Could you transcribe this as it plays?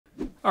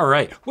All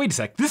right, wait a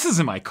sec, this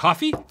isn't my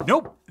coffee.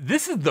 Nope,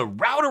 this is the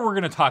router we're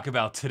gonna talk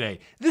about today.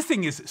 This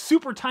thing is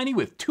super tiny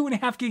with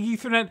 2.5 gig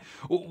Ethernet.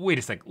 Wait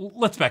a sec,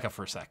 let's back up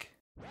for a sec.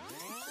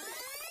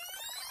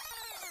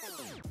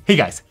 Hey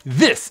guys,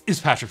 this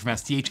is Patrick from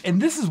STH, and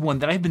this is one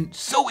that I've been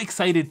so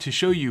excited to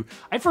show you.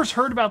 I first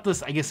heard about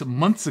this, I guess,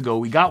 months ago.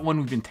 We got one,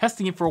 we've been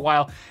testing it for a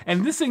while,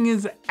 and this thing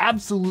is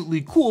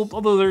absolutely cool,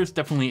 although there's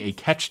definitely a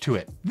catch to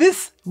it.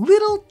 This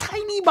little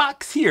tiny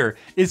box here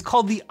is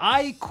called the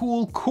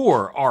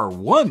iKoolCore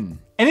R1.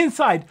 And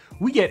inside,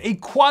 we get a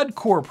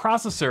quad-core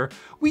processor,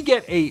 we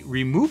get a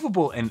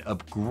removable and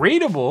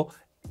upgradable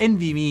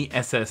NVMe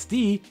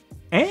SSD,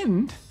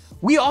 and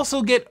we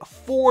also get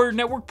 4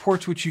 network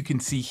ports, which you can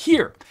see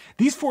here.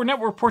 These 4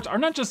 network ports are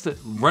not just the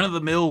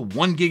run-of-the-mill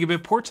 1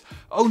 gigabit ports.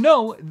 Oh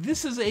no,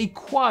 this is a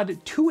quad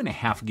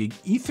 2.5 gig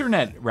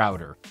Ethernet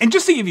router. And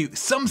just to give you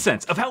some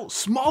sense of how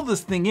small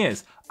this thing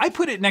is, I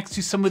put it next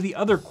to some of the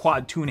other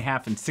quad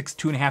 2.5 and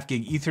 2.5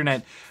 gig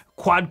Ethernet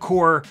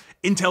quad-core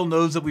Intel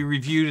nodes that we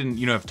reviewed and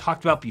have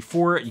talked about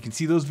before. You can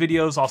see those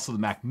videos, also the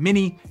Mac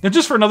Mini. Now,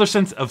 just for another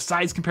sense of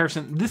size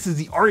comparison, this is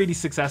the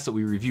R86S that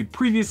we reviewed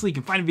previously. You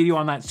can find a video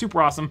on that,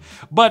 super awesome.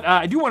 But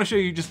I do want to show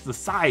you just the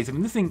size. I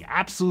mean, this thing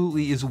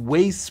absolutely is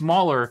way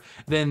smaller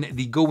than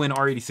the Go-In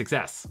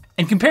R86S.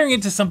 And comparing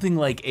it to something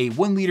like a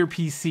 1 liter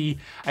PC,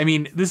 I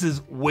mean, this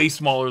is way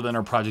smaller than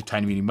our Project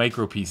Tiny Mini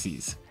Micro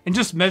PCs. And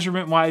just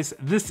measurement wise,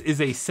 this is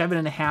a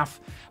 7.5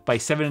 by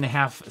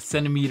 7.5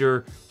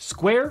 centimeter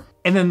square.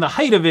 And then the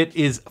height of it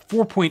is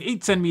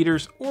 4.8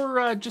 centimeters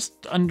or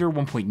just under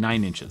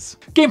 1.9 inches.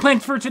 Game plan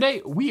for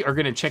today, we are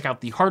gonna check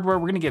out the hardware.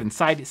 We're gonna get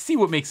inside, see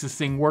what makes this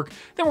thing work.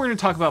 Then we're gonna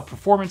talk about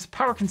performance,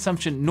 power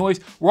consumption, noise.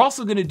 We're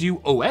also gonna do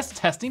OS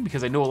testing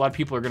because I know a lot of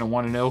people are gonna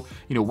wanna know,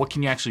 what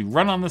can you actually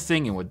run on this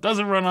thing and what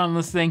doesn't run on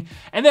this thing.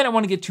 And then I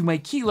wanna get to my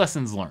key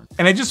lessons learned.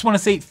 And I just wanna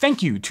say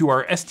thank you to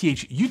our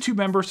STH YouTube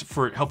members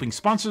for helping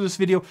sponsor this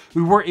video.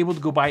 We were able to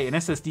go buy an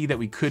SSD that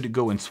we could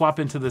go and swap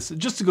into this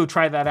just to go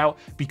try that out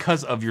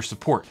because of your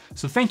support.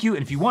 So thank you,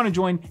 and if you want to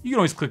join, you can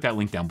always click that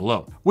link down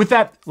below. With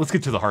that, let's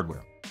get to the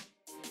hardware.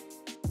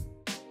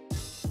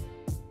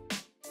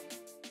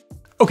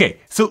 Okay,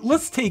 so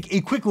let's take a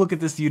quick look at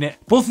this unit.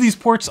 Both of these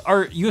ports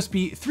are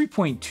USB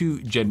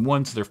 3.2 Gen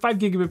 1, so they're 5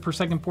 gigabit per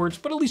second ports,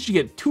 but at least you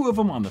get 2 of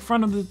them on the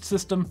front of the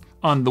system.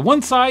 On the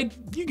one side,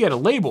 you get a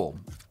label.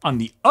 On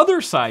the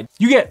other side,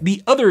 you get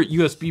the other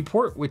USB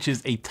port, which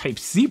is a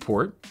Type-C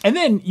port. And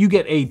then you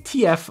get a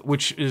TF,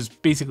 which is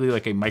basically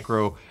like a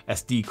micro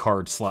SD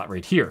card slot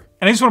right here.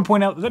 And I just want to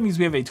point out that means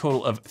we have a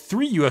total of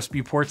 3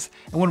 USB ports.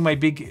 And one of my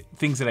big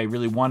things that I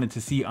really wanted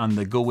to see on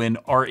the Go-In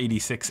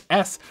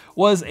R86S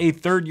was a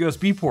 3rd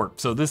USB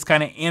port. So this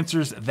kind of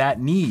answers that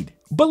need.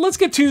 But let's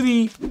get to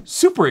the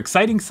super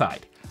exciting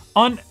side.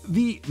 On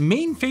the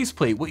main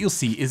faceplate, what you'll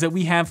see is that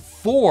we have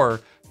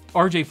 4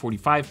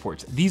 RJ45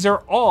 ports. These are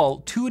all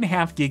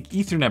 2.5 gig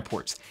Ethernet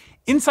ports.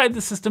 Inside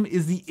the system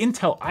is the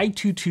Intel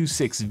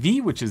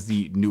i226V, which is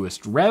the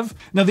newest rev.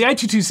 Now the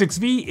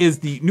i226V is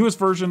the newest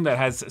version that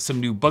has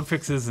some new bug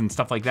fixes and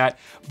stuff like that.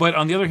 But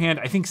on the other hand,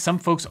 I think some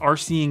folks are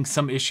seeing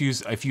some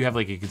issues if you have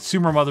like a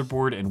consumer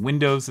motherboard and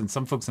Windows and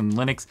some folks in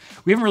Linux.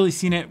 We haven't really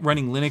seen it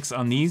running Linux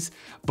on these,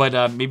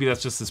 but maybe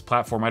that's just this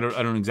platform. I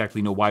don't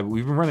exactly know why, but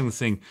we've been running this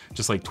thing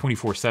just like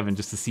 24/7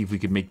 just to see if we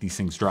could make these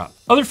things drop.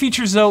 Other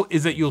features though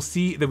is that you'll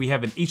see that we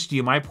have an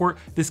HDMI port.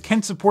 This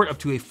can support up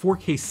to a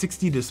 4K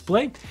 60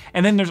 display.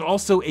 And then there's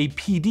also a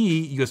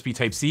PD USB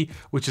Type-C,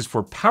 which is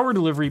for power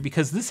delivery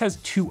because this has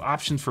 2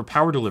 options for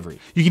power delivery.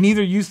 You can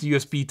either use the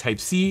USB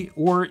Type-C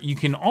or you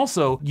can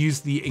also use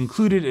the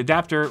included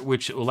adapter,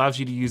 which allows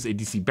you to use a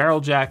DC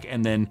barrel jack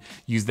and then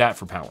use that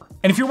for power.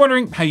 And if you're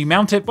wondering how you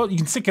mount it, well, you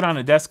can stick it on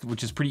a desk,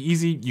 which is pretty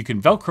easy. You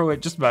can Velcro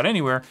it just about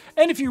anywhere.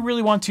 And if you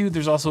really want to,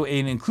 there's also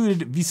an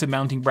included VESA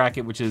mounting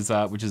bracket, which is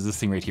this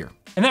thing right here.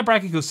 And that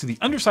bracket goes to the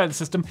underside of the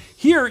system.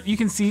 Here, you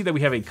can see that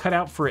we have a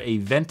cutout for a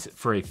vent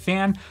for a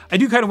fan. I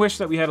do kind of wish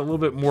that we had a little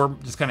bit more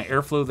just kind of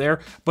airflow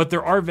there, but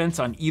there are vents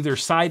on either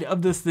side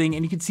of this thing,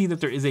 and you can see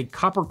that there is a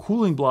copper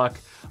cooling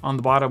block on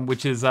the bottom,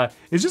 which is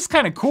just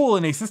kind of cool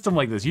in a system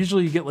like this.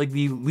 Usually you get like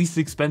the least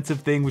expensive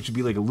thing, which would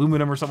be like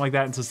aluminum or something like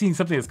that, and so seeing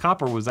something that's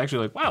copper was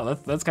actually like, wow,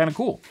 that's kind of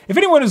cool. If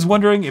anyone is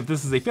wondering if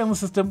this is a fanless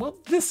system, well,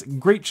 this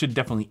grate should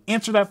definitely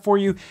answer that for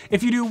you.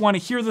 If you do want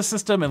to hear the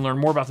system and learn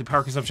more about the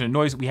power consumption and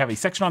noise, we have a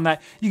section on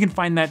that. You can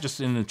find that just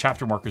in the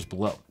chapter markers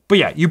below. But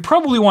yeah, you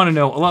probably want to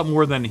know a lot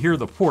more than hear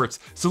the ports,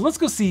 so let's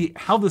go see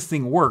how this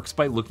thing works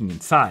by looking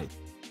inside.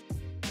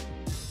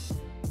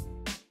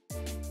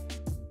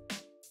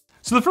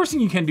 So the first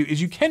thing you can do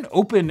is you can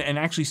open and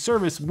actually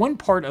service one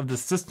part of the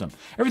system.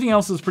 Everything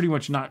else is pretty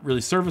much not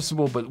really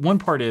serviceable, but one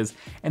part is,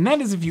 and that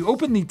is if you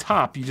open the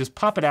top, you just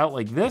pop it out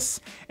like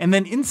this, and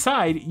then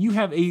inside you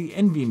have a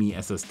NVMe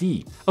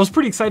SSD. I was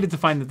pretty excited to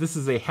find that this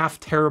is a 0.5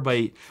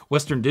 terabyte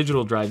Western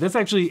Digital drive. That's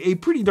actually a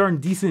pretty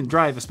darn decent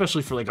drive,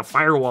 especially for like a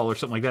firewall or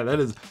something like that. That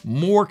is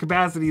more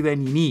capacity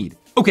than you need.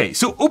 Okay,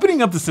 so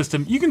opening up the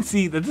system, you can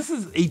see that this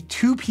is a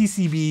 2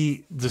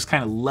 PCB just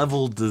kind of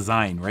level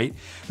design, right?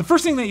 The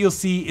first thing that you'll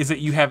see is that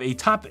you have a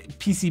top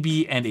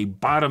PCB and a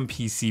bottom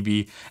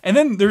PCB, and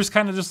then there's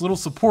kind of just little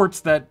supports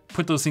that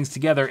put those things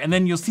together. And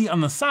then you'll see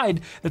on the side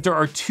that there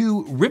are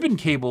 2 ribbon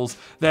cables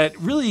that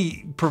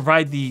really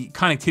provide the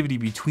connectivity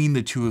between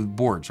the 2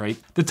 boards, right?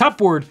 The top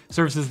board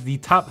services the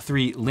top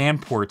 3 LAN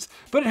ports,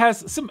 but it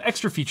has some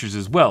extra features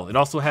as well. It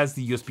also has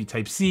the USB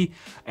Type-C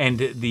and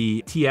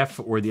the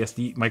TF or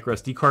the micro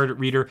SD card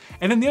reader.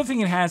 And then the other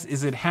thing it has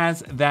is it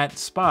has that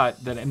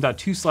spot, that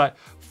M.2 slot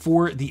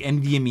for the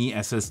NVMe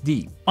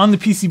SSD. On the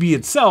PCB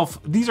itself,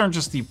 these aren't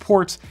just the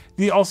ports,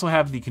 they also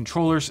have the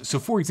controllers. So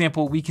for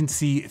example, we can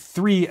see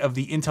 3 of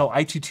the Intel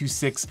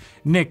i226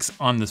 NICs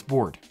on this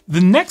board.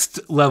 The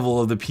next level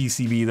of the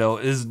PCB though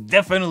is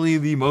definitely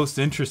the most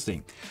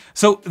interesting.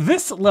 So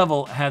this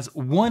level has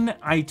 1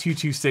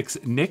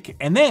 i226 NIC,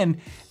 and then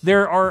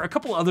there are a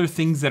couple other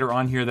things that are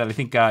on here that I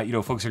think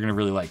folks are gonna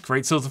really like,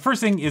 right? So the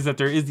first thing is that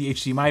there is the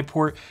HDMI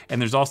port, and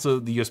there's also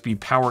the USB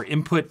power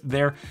input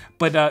there,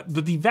 but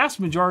the vast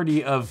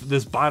majority of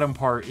this bottom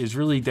part is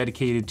really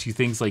dedicated to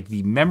things like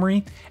the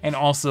memory and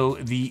also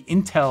the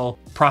Intel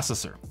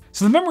processor.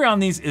 So the memory on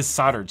these is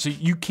soldered, so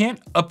you can't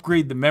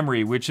upgrade the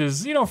memory, which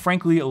is,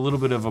 frankly, a little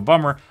bit of a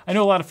bummer. I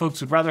know a lot of folks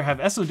would rather have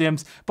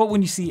SODIMMs, but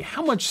when you see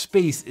how much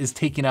space is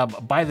taken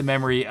up by the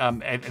memory,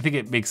 I think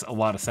it makes a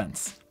lot of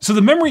sense. So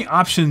the memory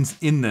options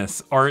in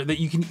this are that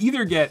you can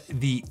either get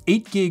the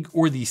 8 gig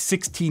or the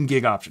 16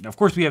 gig option. Of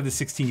course, we have the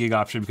 16 gig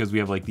option because we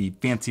have like the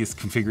fanciest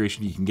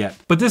configuration you can get.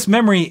 But this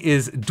memory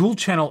is dual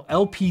channel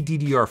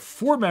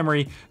LPDDR4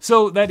 memory,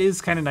 so that is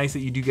kind of nice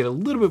that you do get a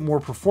little bit more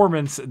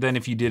performance than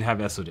if you did have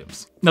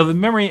SODIMMs. Now the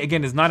memory,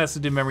 again, is not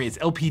SODIMM memory, it's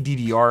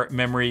LPDDR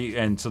memory,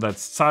 and so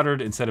that's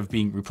soldered instead of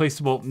being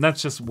replaceable, and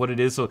that's just what it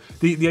is. So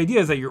the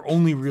idea is that you're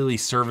only really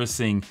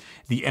servicing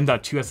the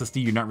M.2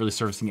 SSD, you're not really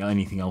servicing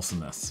anything else in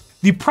this.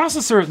 The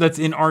processor that's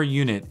in our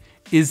unit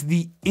is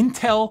the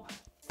Intel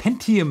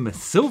Pentium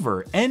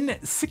Silver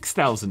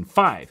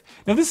N6005.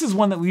 Now this is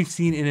one that we've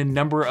seen in a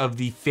number of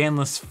the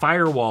fanless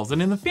firewalls,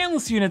 and in the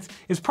fanless units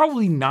is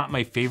probably not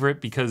my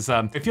favorite because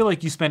I feel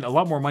like you spend a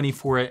lot more money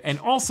for it, and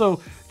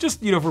also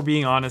just, if we're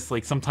being honest,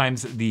 like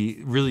sometimes the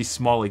really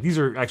small, like these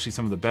are actually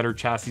some of the better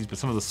chassis, but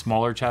some of the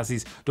smaller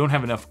chassis don't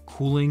have enough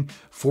cooling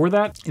for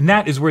that, and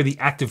that is where the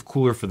active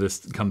cooler for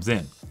this comes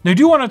in. Now I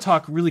do want to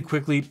talk really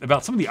quickly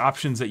about some of the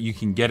options that you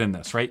can get in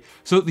this, right?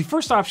 So the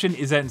first option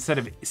is that instead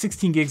of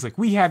 16 gigs like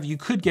we have, you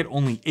could get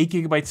only 8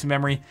 gigabytes of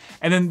memory.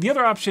 And then the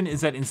other option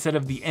is that instead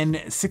of the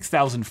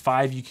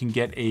N6005, you can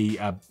get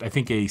I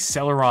think a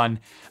Celeron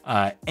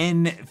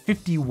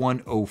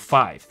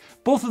N5105.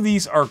 Both of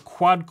these are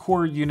quad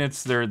core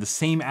units. They're the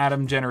same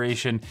Atom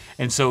generation.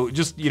 And so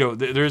just,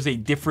 there's a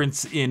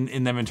difference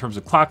in them in terms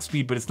of clock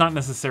speed, but it's not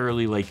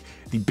necessarily like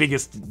the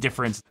biggest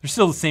difference. They're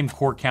still the same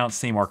core count,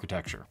 same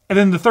architecture. And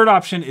then the third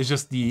option is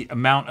just the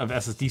amount of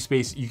SSD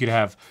space. You could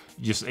have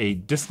just a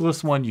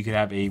diskless one, you could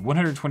have a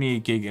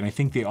 128 gig, and I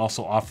think they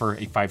also offer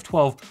a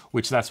 512,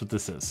 which that's what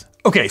this is.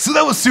 Okay, so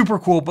that was super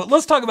cool, but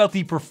let's talk about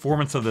the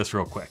performance of this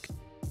real quick.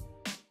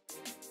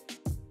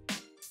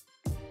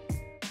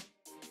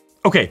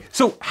 Okay,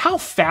 so how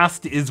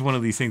fast is one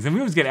of these things? And we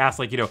always get asked,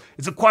 like,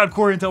 it's a quad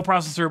core Intel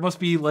processor. It must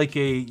be like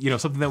a,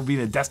 something that would be in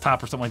a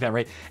desktop or something like that,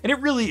 right? And it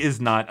really is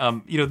not.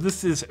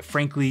 This is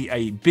frankly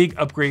a big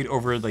upgrade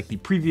over like the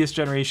previous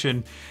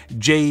generation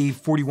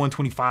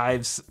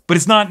J4125s, but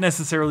it's not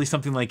necessarily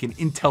something like an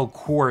Intel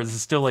core. This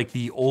is still like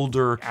the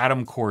older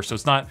Atom core. So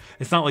it's not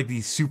like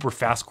these super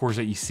fast cores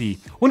that you see.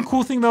 One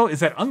cool thing though,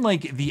 is that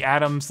unlike the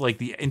Atoms, like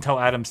the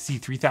Intel Atom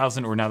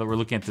C3000, or now that we're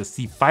looking at the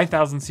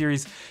C5000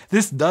 series,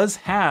 this does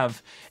have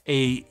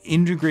a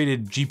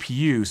integrated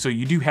GPU. So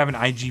you do have an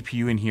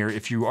iGPU in here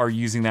if you are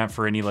using that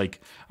for any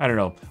like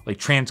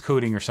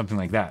transcoding or something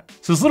like that.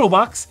 So this little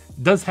box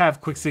does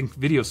have QuickSync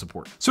video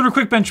support. So to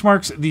quick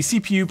benchmarks, the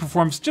CPU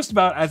performs just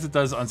about as it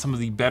does on some of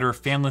the better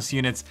fanless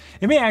units.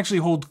 It may actually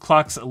hold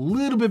clocks a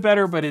little bit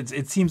better, but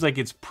it seems like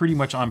it's pretty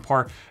much on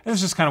par. That's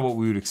just kind of what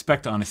we would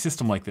expect on a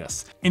system like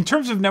this. In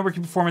terms of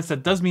networking performance,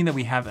 that does mean that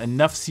we have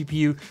enough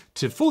CPU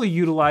to fully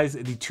utilize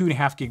the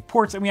 2.5 gig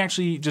ports, and we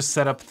actually just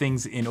set up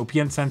things in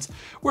OPNsense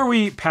where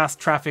we passed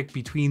traffic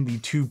between the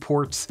 2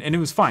 ports, and it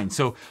was fine.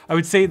 So I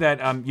would say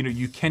that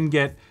you can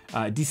get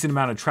a decent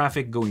amount of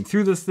traffic going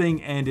through this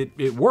thing, and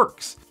it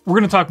works. We're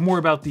gonna talk more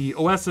about the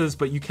OSs,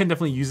 but you can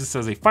definitely use this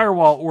as a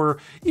firewall or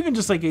even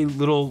just like a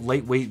little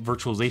lightweight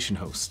virtualization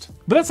host.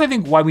 But that's, I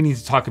think, why we need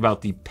to talk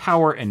about the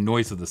power and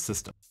noise of the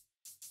system.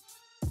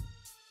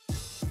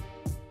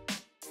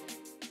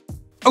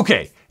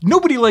 Okay,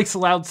 nobody likes a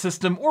loud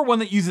system or one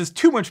that uses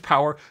too much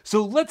power,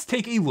 so let's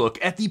take a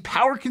look at the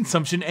power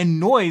consumption and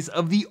noise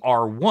of the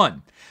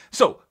R1.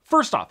 So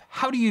first off,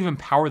 how do you even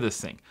power this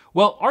thing?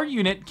 Well, our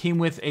unit came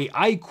with a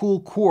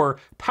iKoolCore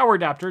power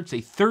adapter. It's a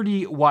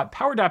 30-watt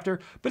power adapter,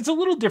 but it's a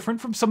little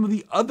different from some of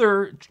the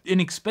other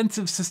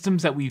inexpensive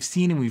systems that we've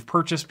seen and we've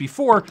purchased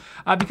before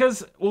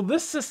because, well,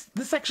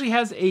 this actually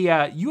has a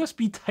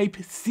USB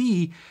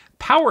Type-C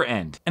power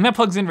end. And that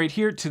plugs in right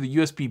here to the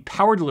USB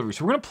power delivery.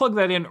 So we're gonna plug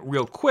that in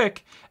real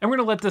quick and we're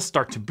gonna let this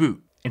start to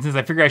boot. And since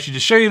I figured I should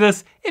just show you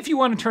this, if you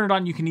want to turn it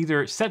on, you can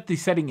either set the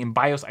setting in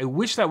BIOS. I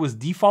wish that was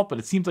default, but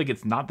it seems like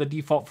it's not the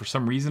default for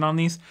some reason on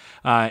these.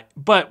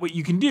 But what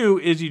you can do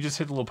is you just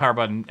hit the little power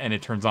button and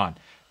it turns on.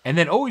 And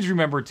then always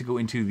remember to go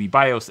into the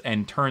BIOS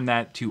and turn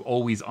that to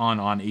always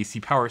on AC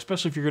power,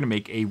 especially if you're gonna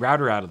make a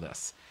router out of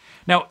this.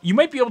 Now, you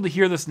might be able to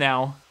hear this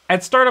now.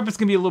 At startup, it's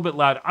gonna be a little bit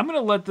loud. I'm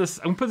gonna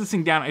put this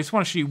thing down. I just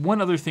wanna show you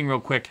one other thing real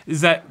quick,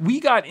 is that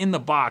we got in the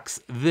box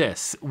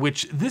this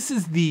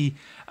is the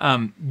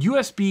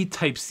USB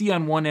Type-C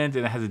on one end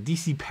and it has a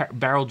DC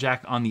barrel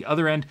jack on the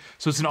other end.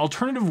 So it's an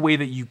alternative way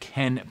that you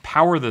can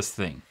power this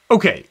thing.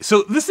 Okay,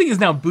 so this thing is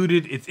now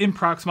booted. It's in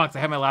Proxmox. I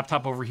have my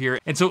laptop over here.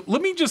 And so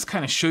let me just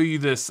kind of show you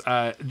this,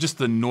 just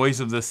the noise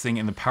of this thing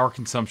and the power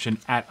consumption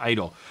at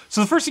idle.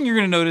 So the first thing you're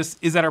gonna notice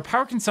is that our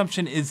power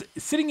consumption is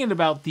sitting at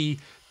about the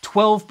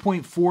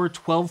 12.4,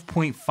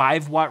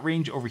 12.5 watt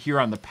range over here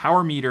on the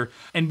power meter.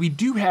 And we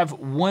do have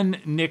one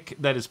NIC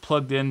that is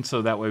plugged in,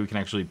 so that way we can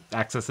actually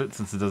access it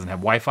since it doesn't have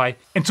Wi-Fi.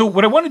 And so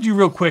what I want to do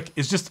real quick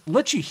is just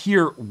let you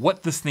hear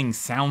what this thing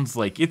sounds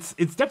like. It's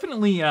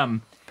definitely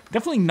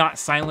not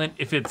silent.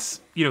 If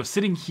it's, you know,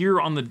 sitting here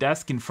on the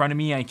desk in front of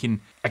me, I can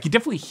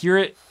definitely hear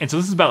it. And so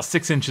this is about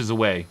 6 inches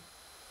away.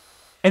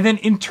 And then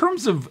in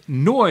terms of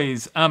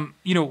noise,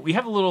 you know, we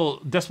have a little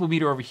decibel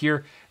meter over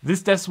here.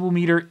 This decibel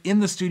meter in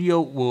the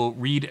studio will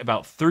read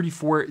about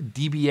 34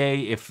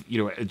 dBA if,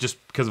 you know, just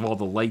because of all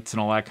the lights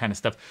and all that kind of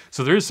stuff.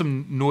 So there is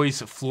some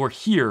noise floor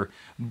here,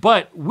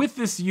 but with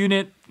this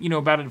unit, you know,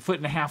 about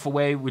 1.5 feet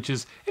away, which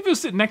is, if it was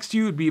sitting next to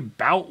you, it'd be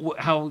about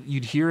how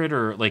you'd hear it,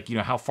 or like, you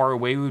know, how far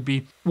away it would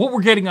be. What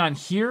we're getting on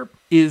here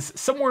is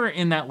somewhere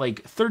in that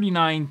like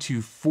 39 to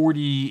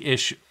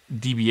 40-ish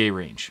dBA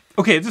range.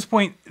 Okay, at this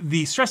point,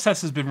 the stress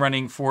test has been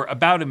running for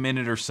about a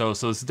minute or so,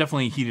 so it's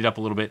definitely heated up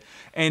a little bit.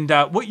 And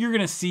what you're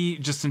gonna see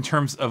just in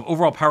terms of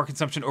overall power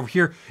consumption over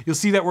here, you'll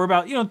see that we're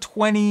about, you know,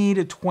 20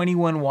 to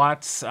 21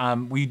 watts.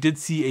 We did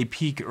see a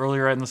peak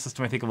earlier in the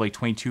system, I think of like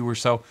 22 or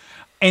so.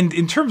 And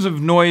in terms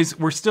of noise,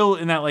 we're still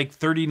in that like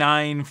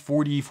 39,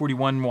 40,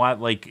 41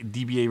 watt like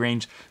dBA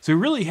range. So we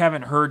really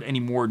haven't heard any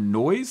more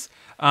noise.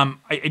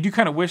 I do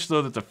kind of wish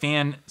though that the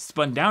fan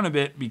spun down a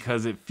bit,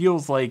 because it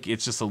feels like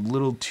it's just a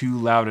little too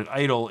loud at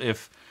idle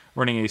if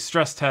running a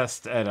stress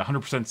test at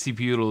 100% CPU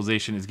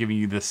utilization is giving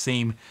you the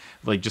same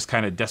like just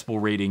kind of decibel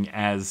rating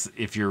as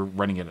if you're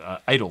running it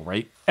idle,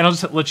 right? And I'll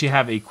just let you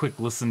have a quick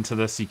listen to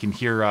this so you can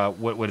hear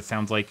what it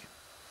sounds like.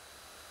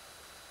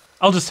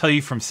 I'll just tell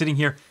you from sitting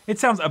here, it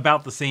sounds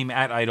about the same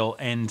at idle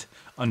and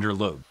under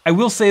load. I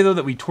will say though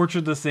that we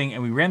tortured this thing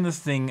and we ran this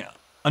thing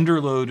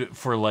under load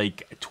for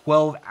like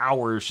 12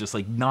 hours, just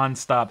like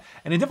nonstop.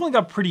 And it definitely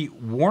got pretty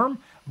warm,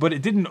 but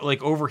it didn't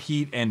like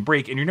overheat and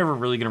break. And you're never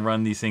really gonna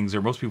run these things,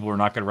 or most people are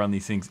not gonna run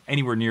these things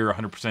anywhere near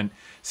 100%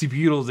 CPU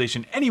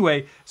utilization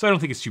anyway. So I don't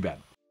think it's too bad.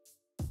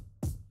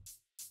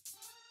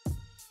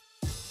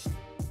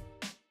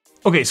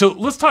 Okay, so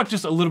let's talk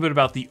just a little bit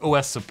about the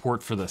OS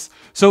support for this.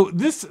 So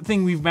this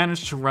thing, we've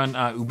managed to run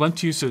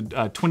Ubuntu, so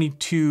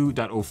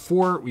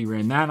 22.04, we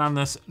ran that on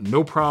this,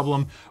 no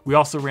problem. We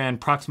also ran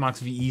Proxmox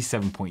VE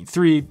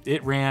 7.3,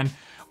 it ran.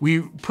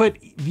 We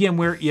put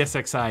VMware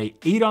ESXi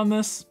 8 on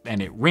this,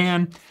 and it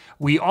ran.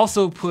 We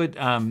also put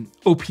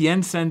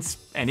OPNsense,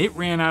 and it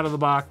ran out of the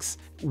box.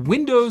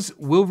 Windows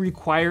will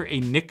require a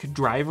NIC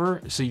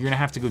driver, so you're gonna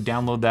have to go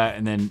download that,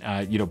 and then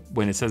you know,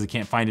 when it says it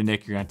can't find a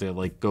NIC, you're gonna have to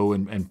like go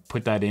and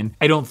put that in.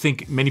 I don't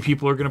think many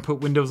people are gonna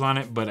put Windows on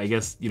it, but I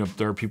guess, you know,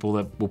 there are people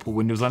that will put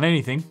Windows on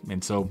anything,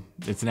 and so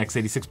it's an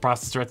x86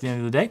 processor at the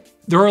end of the day.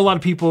 There are a lot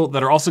of people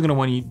that are also gonna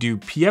want to do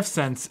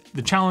pfSense.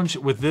 The challenge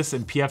with this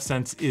and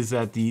pfSense is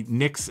that the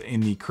NICs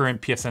in the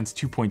current pfSense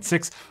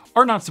 2.6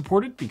 are not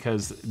supported,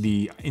 because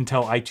the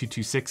Intel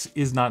i226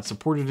 is not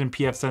supported in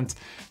pfSense.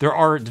 There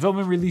are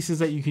development releases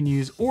that you can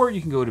use, or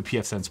you can go to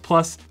pfSense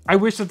Plus. I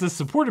wish that this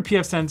supported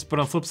pfSense, but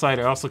on the flip side,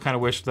 I also kind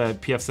of wish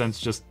that pfSense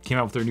just came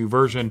out with their new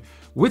version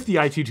with the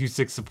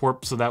i226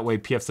 support, so that way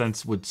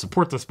pfSense would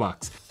support this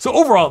box. So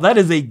overall, that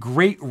is a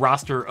great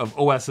roster of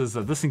OSs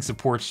that this thing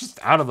supports just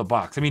out of the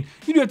box. I mean,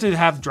 you do have to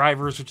have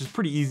drivers, which is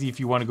pretty easy if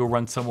you want to go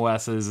run some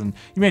OSs, and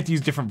you may have to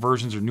use different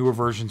versions or newer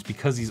versions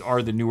because these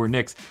are the newer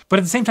NICs. But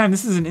at the same time,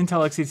 this is an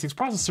Intel x86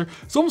 processor,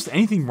 so almost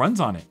anything runs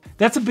on it.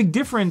 That's a big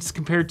difference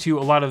compared to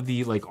a lot of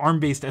the like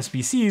ARM-based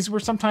SBCs, where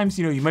sometimes,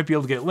 you know, you might be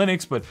able to get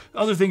Linux, but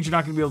other things you're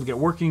not going to be able to get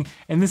working.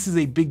 And this is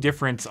a big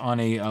difference on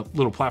a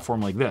little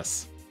platform like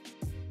this.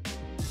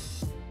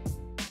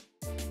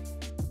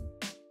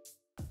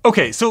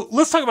 Okay, so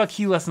let's talk about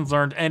key lessons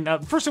learned. And the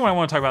first thing I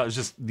want to talk about is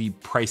just the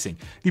pricing.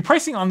 The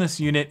pricing on this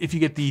unit, if you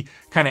get the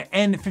kind of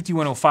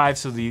N5105,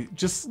 so the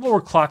just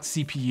lower clocked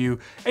CPU,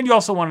 and you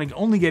also want to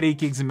only get 8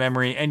 gigs of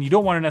memory, and you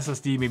don't want an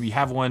SSD, maybe you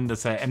have one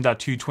that's a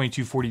M.2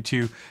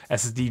 2242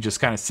 SSD just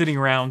kind of sitting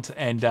around.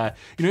 And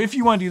you know, if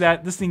you want to do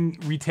that, this thing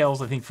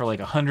retails, I think, for like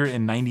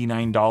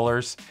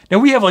 $199. Now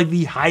we have like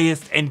the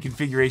highest end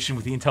configuration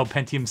with the Intel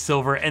Pentium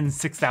Silver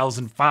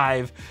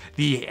N6005,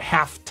 the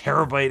 0.5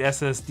 terabyte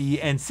SSD,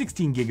 and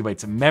 16 gigs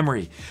gigabytes of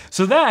memory.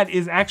 So that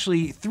is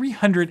actually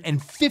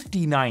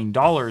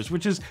 $359,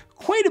 which is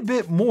quite a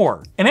bit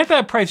more. And at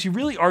that price, you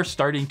really are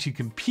starting to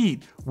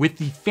compete with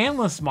the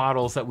fanless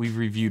models that we've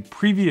reviewed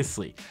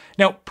previously.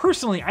 Now,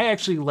 personally, I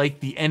actually like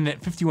the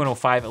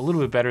N5105 a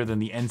little bit better than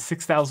the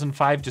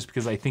N6005, just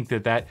because I think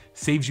that that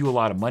saves you a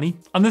lot of money.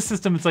 On this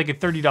system, it's like a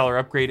 $30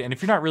 upgrade, and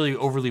if you're not really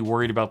overly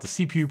worried about the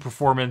CPU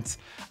performance,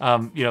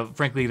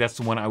 frankly, that's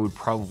the one I would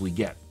probably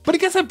get. But I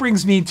guess that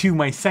brings me to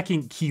my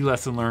second key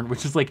lesson learned,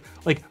 which is like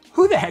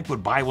who the heck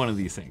would buy one of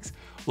these things?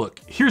 Look,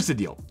 here's the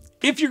deal.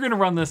 If you're gonna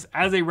run this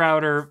as a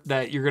router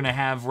that you're gonna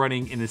have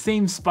running in the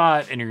same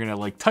spot and you're gonna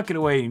like tuck it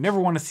away and you never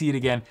wanna see it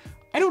again,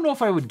 I don't know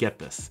if I would get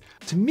this.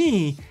 To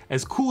me,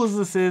 as cool as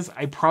this is,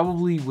 I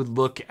probably would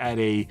look at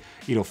a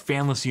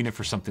fanless unit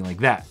for something like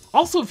that.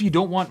 Also, if you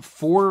don't want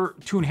 4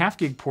 2.5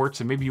 gig ports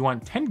and maybe you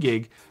want 10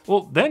 gig,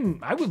 well, then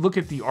I would look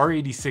at the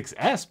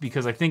R86S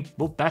because I think,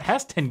 well, that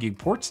has 10 gig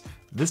ports.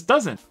 This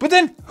doesn't. But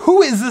then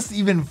who is this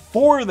even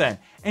for then?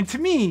 And to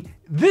me,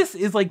 this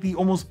is like the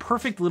almost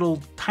perfect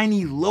little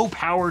tiny low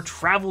power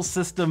travel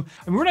system.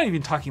 I mean, we're not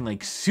even talking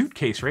like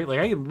suitcase, right? Like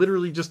I can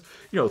literally just,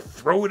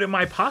 throw it in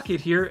my pocket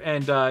here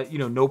and,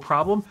 no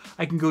problem.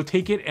 I can go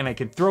take it and I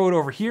can throw it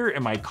over here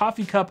in my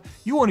coffee cup.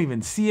 You won't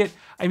even see it.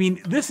 I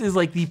mean, this is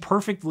like the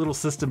perfect little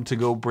system to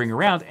go bring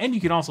around, and you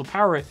can also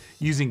power it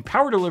using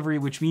power delivery,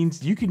 which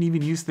means you can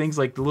even use things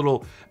like the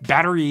little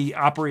battery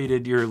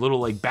operated, your little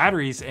like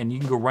batteries, and you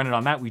can go run it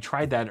on that. We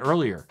tried that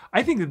earlier.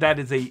 I think that that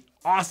is a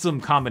awesome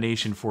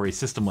combination for a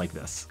system like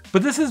this.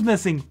 But this is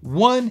missing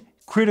one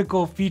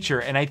critical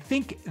feature, and I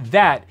think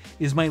that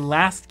is my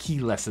last key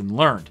lesson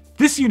learned.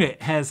 This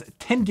unit has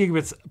 10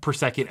 gigabits per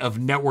second of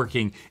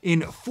networking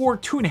in 4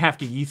 2.5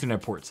 gig Ethernet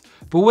ports,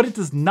 but what it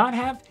does not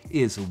have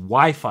is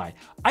Wi-Fi.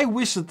 I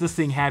wish that this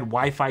thing had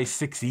Wi-Fi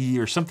 6E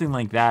or something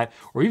like that,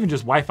 or even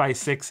just Wi-Fi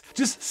 6,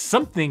 just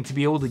something to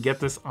be able to get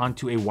this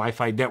onto a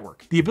Wi-Fi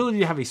network. The ability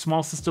to have a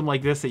small system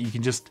like this that you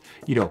can just,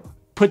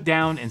 put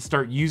down and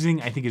start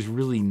using, I think is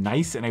really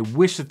nice, and I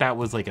wish that that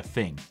was like a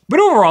thing.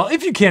 But overall,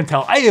 if you can't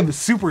tell, I am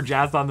super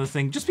jazzed on this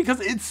thing just because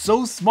it's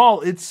so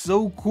small, it's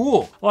so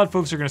cool. A lot of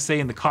folks are gonna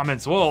say in the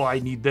comments, well, I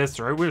need this,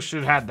 or I wish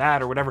it had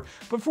that, or whatever.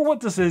 But for what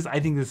this is,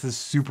 I think this is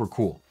super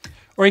cool.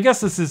 Or I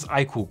guess this is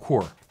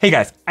iKoolCore. Hey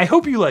guys, I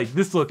hope you liked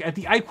this look at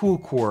the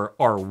iKoolCore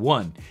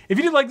R1. If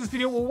you did like this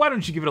video, well, why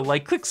don't you give it a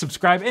like, click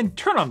subscribe, and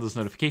turn on those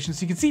notifications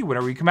so you can see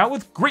whenever we come out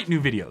with great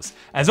new videos.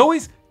 As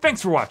always,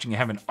 thanks for watching and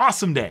have an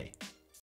awesome day.